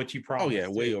what you promised. Oh yeah,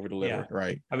 way over deliver. Yeah.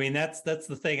 Right. I mean, that's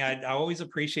the thing. I always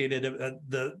appreciated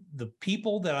the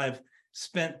people that I've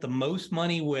spent the most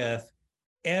money with.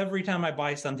 Every time I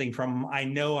buy something from them, I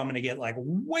know I'm going to get like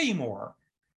way more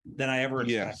than I ever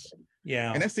expected. Yes.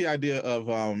 Yeah. And that's the idea of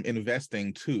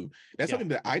investing too. That's something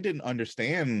that I didn't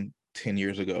understand 10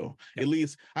 years ago. At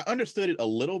least I understood it a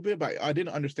little bit, but I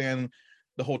didn't understand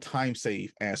the whole time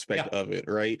save aspect of it,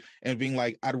 right? And being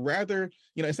like, I'd rather,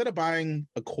 instead of buying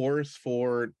a course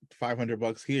for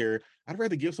 $500 here, I'd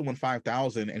rather give someone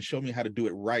 5,000 and show me how to do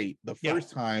it right the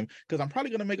first time, because I'm probably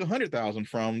going to make 100,000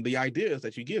 from the ideas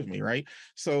that you give me, right?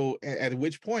 So at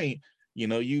which point, you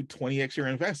 20x your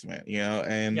investment,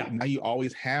 and now you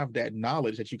always have that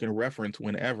knowledge that you can reference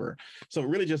whenever. So it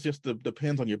really just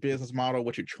depends on your business model,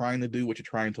 what you're trying to do, what you're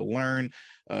trying to learn.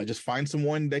 Just find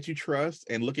someone that you trust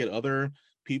and look at other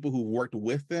people who've worked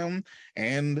with them,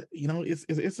 and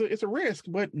it's a risk,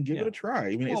 but give it a try.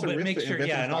 I mean, it's a risk to invest in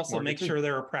the and stock also market make too. sure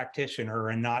they're a practitioner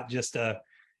and not just let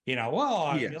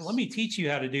me teach you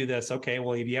how to do this. Okay,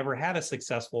 well, have you ever had a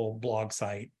successful blog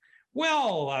site?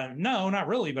 Well, no, not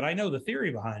really, but I know the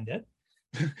theory behind it.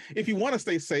 If you want to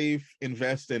stay safe,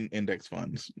 invest in index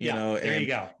funds, there you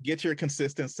go. Get your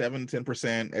consistent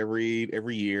 7-10%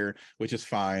 every year, which is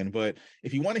fine. But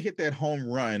if you want to hit that home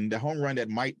run that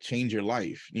might change your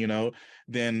life,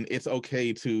 then it's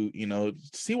okay to,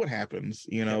 see what happens,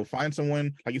 find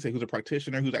someone, like you say, who's a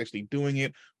practitioner, who's actually doing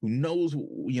it, who knows,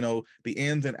 the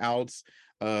ins and outs.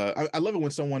 I love it when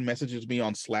someone messages me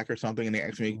on Slack or something and they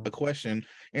ask me a question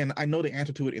and I know the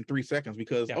answer to it in 3 seconds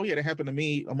because, oh yeah, that happened to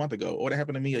me a month ago, or that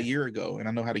happened to me a year ago, and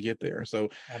I know how to get there. So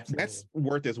that's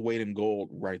worth its weight in gold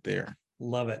right there.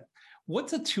 Love it.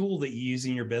 What's a tool that you use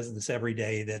in your business every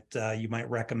day that you might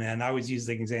recommend? I always use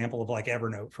the example of like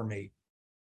Evernote for me.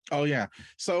 Oh yeah.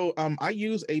 So I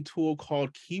use a tool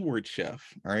called Keyword Chef.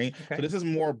 All right. Okay. So this is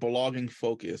more blogging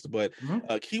focused, but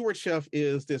Keyword Chef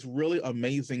is this really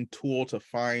amazing tool to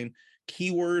find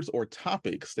keywords or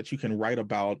topics that you can write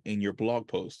about in your blog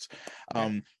posts.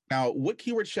 Now, what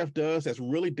Keyword Chef does that's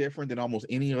really different than almost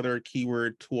any other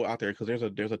keyword tool out there, because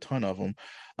there's a ton of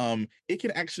them. It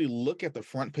can actually look at the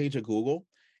front page of Google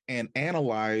and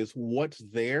analyze what's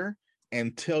there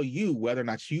and tell you whether or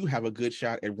not you have a good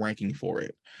shot at ranking for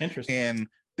it. Interesting. And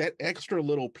that extra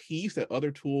little piece that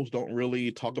other tools don't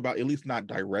really talk about, at least not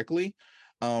directly,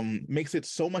 makes it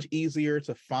so much easier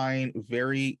to find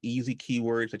very easy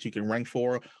keywords that you can rank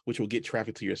for, which will get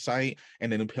traffic to your site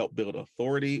and then help build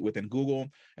authority within Google.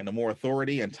 And the more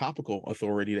authority and topical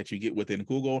authority that you get within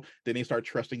Google, then they start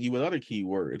trusting you with other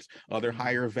keywords, other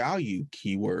higher value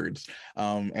keywords.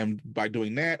 And by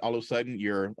doing that, all of a sudden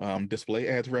your display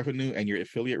ads revenue and your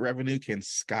affiliate revenue can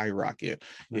skyrocket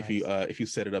if you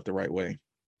set it up the right way.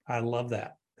 I love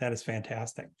that. That is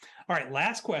fantastic. All right,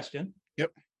 last question. Yep.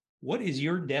 What is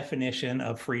your definition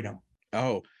of freedom?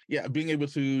 Oh, yeah. Being able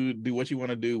to do what you want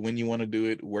to do, when you want to do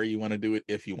it, where you want to do it,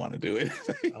 if you want to do it.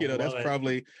 That's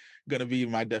probably going to be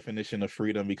my definition of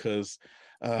freedom, because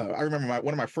I remember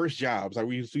one of my first jobs, I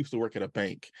used to work at a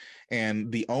bank,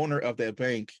 and the owner of that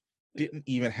bank didn't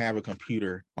even have a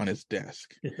computer on his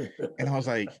desk. And I was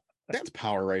like, that's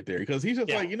power right there, because he's just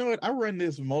like, you know what? I run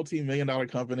this multi-million-dollar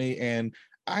company and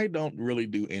I don't really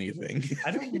do anything.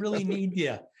 I don't really need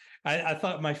you. I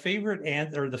thought my favorite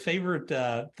the favorite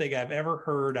thing I've ever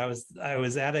heard. I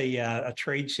was at a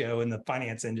trade show in the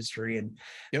finance industry, and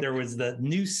Yep. there was the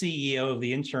new CEO of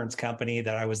the insurance company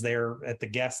that I was there at the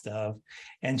guest of,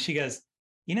 and she goes,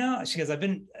 I've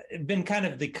been kind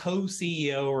of the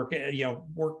co-CEO, or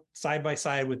worked side by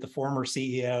side with the former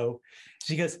CEO.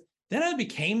 She goes, then I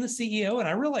became the CEO, and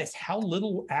I realized how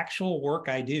little actual work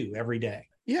I do every day.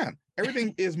 Yeah,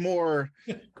 everything is more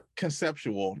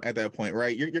conceptual at that point,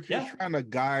 right? You're trying to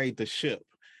guide the ship.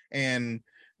 And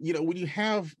when you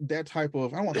have that type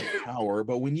of, I don't want to say power,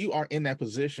 but when you are in that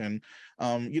position,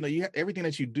 you have everything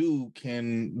that you do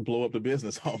can blow up the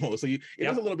business almost. So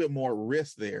there's a little bit more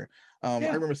risk there. I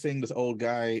remember seeing this old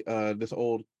guy, this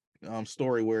old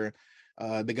story where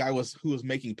the guy who was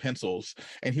making pencils,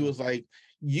 and he was like,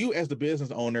 you as the business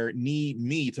owner need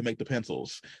me to make the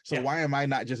pencils. So why am I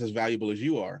not just as valuable as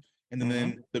you are? And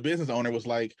then the business owner was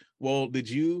like, well, did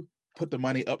you put the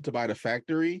money up to buy the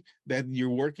factory that you're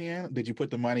working in? Did you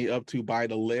put the money up to buy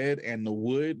the lead and the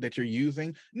wood that you're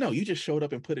using? No, you just showed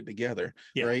up and put it together,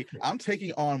 right? I'm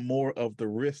taking on more of the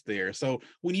risk there. So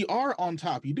when you are on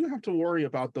top, you do have to worry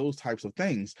about those types of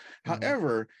things.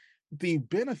 However, the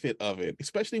benefit of it,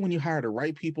 especially when you hire the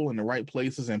right people in the right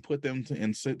places and put them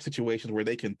in situations where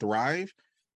they can thrive,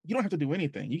 you don't have to do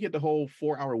anything. You get the whole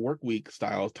 4-hour work week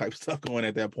style type stuff going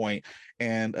at that point.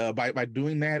 And by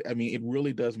doing that, I mean, it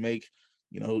really does make,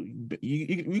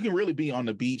 you can really be on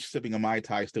the beach sipping a Mai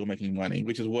Tai still making money,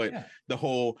 which is what the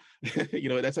whole,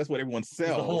 that's what everyone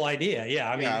sells. The whole idea.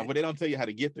 Yeah. I mean, but they don't tell you how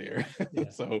to get there.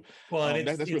 So, that's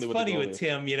really it's what funny with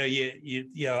Tim,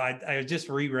 I just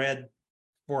reread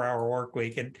 4-Hour Work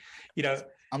Week, and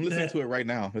I'm listening to it right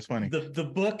now. It's funny. The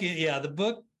book,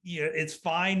 it's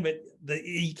fine, but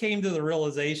he came to the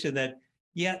realization that,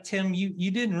 Tim,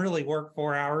 you didn't really work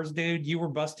 4 hours, dude. You were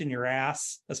busting your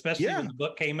ass, especially when the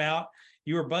book came out.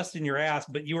 You were busting your ass,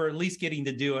 but you were at least getting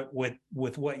to do it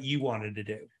with what you wanted to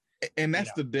do. And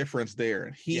that's the difference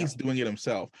there. He's doing it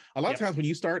himself. A lot of times when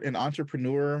you start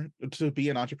to be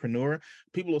an entrepreneur,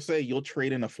 people will say you'll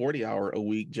trade in a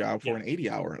 40-hour-a-week job for an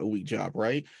 80-hour-a-week job,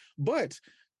 right? But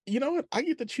you know what? I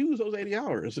get to choose those 80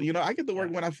 hours. I get to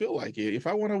work when I feel like it. If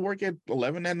I want to work at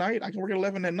 11 at night, I can work at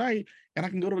 11 at night, and I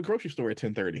can go to the grocery store at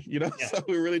 10:30. So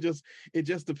it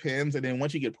just depends. And then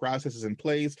once you get processes in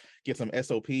place, get some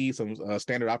SOPs, some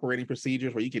standard operating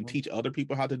procedures where you can teach other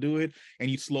people how to do it,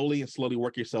 and you slowly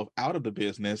work yourself out of the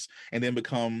business and then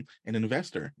become an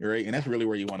investor, right? And that's really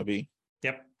where you want to be.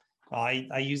 Yep.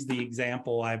 I use the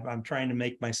example. I'm trying to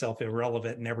make myself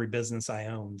irrelevant in every business I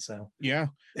own. So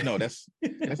that's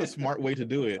a smart way to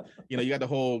do it. You got the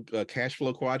whole cash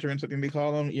flow quadrants, I think they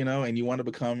call them. And you want to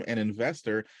become an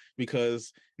investor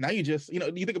because now you just you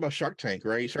think about Shark Tank,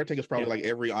 right? Shark Tank is probably like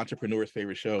every entrepreneur's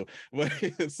favorite show, but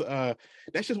it's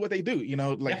that's just what they do.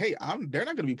 Hey, they're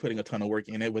not going to be putting a ton of work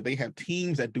in it, but they have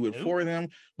teams that do it for them.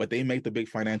 But they make the big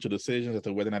financial decisions as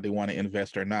to whether or not they want to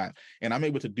invest or not. And I'm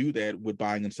able to do that with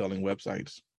buying and selling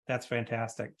websites. That's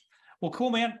fantastic. Well,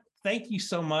 cool, man. Thank you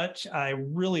so much. I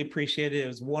really appreciate it. It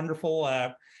was wonderful.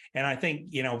 And I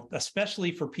think,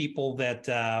 especially for people that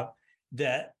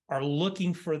are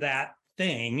looking for that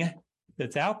thing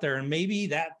that's out there, and maybe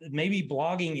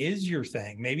blogging is your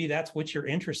thing. Maybe that's what you're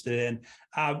interested in.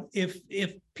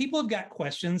 If people have got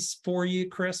questions for you,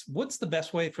 Chris, what's the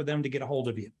best way for them to get a hold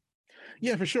of you?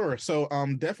 Yeah, for sure. So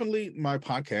definitely my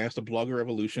podcast, the Blogger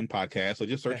Revolution podcast. So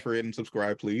just search for it and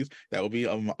subscribe, please. That would be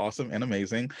awesome and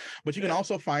amazing. But you can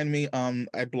also find me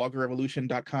at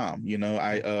bloggerrevolution.com.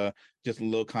 I just a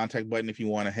little contact button if you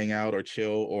want to hang out or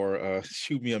chill or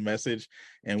shoot me a message,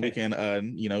 and we can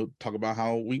talk about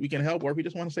how we can help, or if you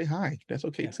just want to say hi, that's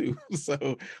okay too.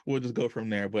 So we'll just go from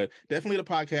there. But definitely the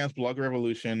podcast, Blogger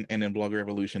Revolution, and then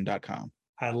bloggerrevolution.com.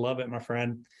 I love it, my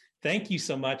friend. Thank you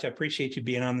so much. I appreciate you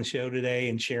being on the show today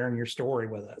and sharing your story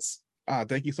with us.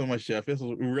 Thank you so much, Jeff. This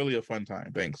was really a fun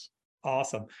time. Thanks.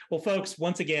 Awesome. Well, folks,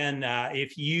 once again,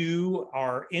 if you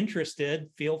are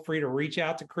interested, feel free to reach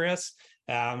out to Chris.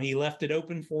 He left it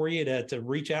open for you to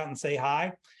reach out and say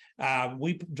hi.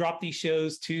 We drop these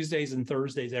shows Tuesdays and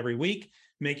Thursdays every week.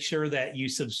 Make sure that you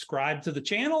subscribe to the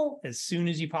channel as soon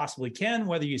as you possibly can,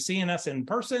 whether you're seeing us in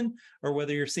person or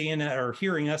whether you're seeing or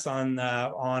hearing us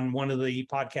on one of the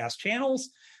podcast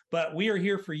channels. But we are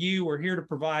here for you. We're here to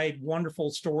provide wonderful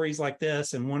stories like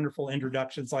this and wonderful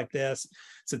introductions like this.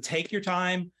 So take your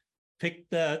time, pick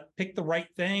the right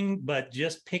thing, but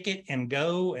just pick it and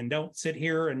go, and don't sit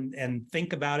here and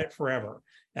think about it forever.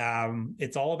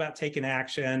 It's all about taking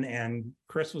action, and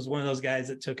Chris was one of those guys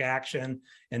that took action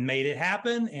and made it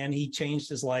happen, and he changed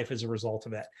his life as a result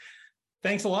of it.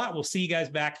 Thanks a lot. We'll see you guys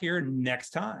back here next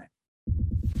time.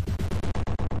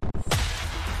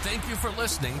 Thank you for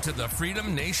listening to the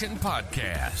Freedom Nation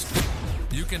podcast.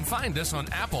 You can find us on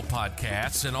Apple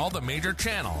Podcasts and all the major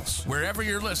channels. Wherever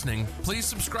you're listening, please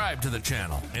subscribe to the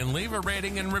channel and leave a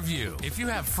rating and review. If you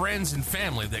have friends and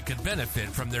family that could benefit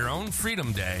from their own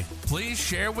Freedom Day, please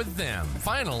share with them.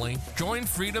 Finally, join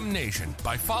Freedom Nation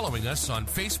by following us on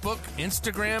Facebook,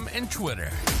 Instagram, and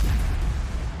Twitter.